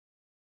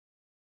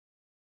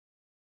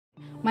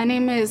My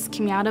name is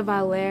Kimyata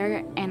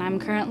Valere, and I'm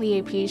currently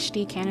a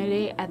Ph.D.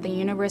 candidate at the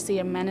University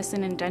of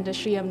Medicine and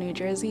Dentistry of New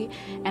Jersey,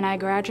 and I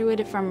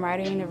graduated from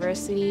Rider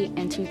University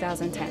in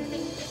 2010.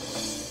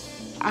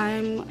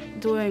 I'm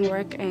doing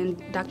work in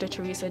Dr.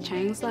 Teresa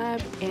Chang's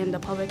lab in the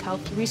Public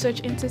Health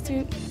Research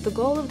Institute. The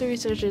goal of the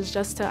research is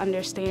just to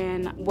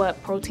understand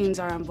what proteins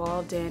are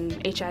involved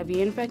in HIV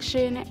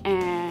infection,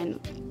 and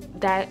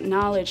that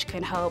knowledge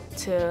can help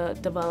to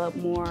develop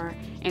more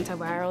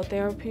antiviral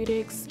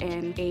therapeutics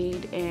and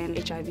aid in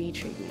HIV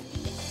treatment.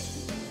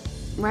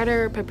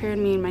 Rider prepared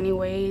me in many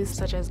ways,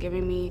 such as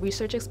giving me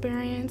research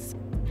experience.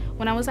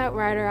 When I was at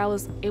Rider, I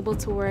was able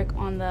to work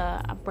on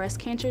the breast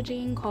cancer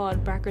gene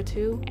called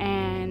BRCA2,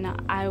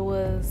 and I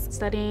was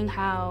studying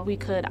how we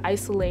could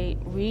isolate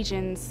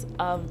regions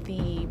of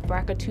the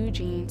BRCA2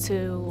 gene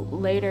to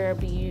later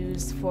be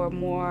used for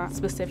more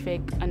specific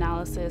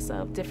analysis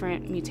of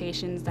different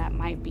mutations that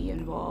might be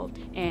involved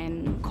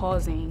in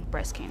causing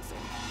breast cancer.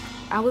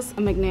 I was a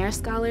McNair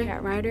Scholar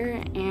at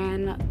Rider,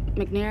 and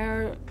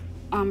McNair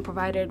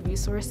provided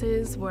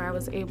resources where I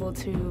was able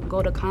to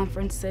go to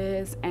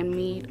conferences and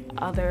meet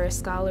other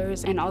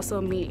scholars and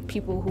also meet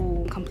people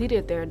who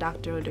completed their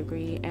doctoral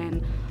degree,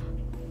 and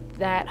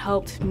that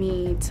helped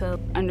me to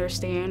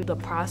understand the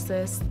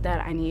process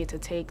that I needed to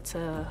take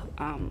to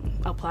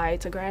apply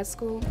to grad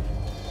school.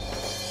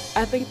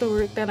 I think the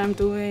work that I'm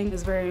doing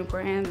is very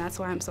important. That's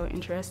why I'm so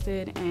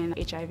interested in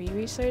HIV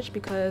research,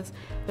 because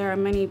there are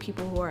many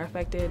people who are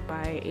affected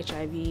by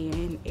HIV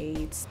and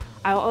AIDS.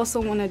 I also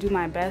want to do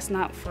my best,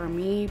 not for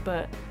me,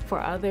 but for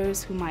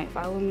others who might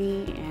follow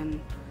me and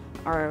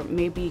are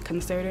maybe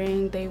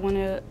considering they want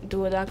to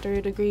do a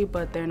doctorate degree,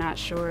 but they're not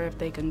sure if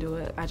they can do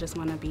it. I just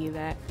want to be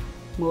that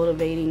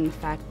motivating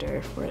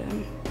factor for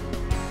them.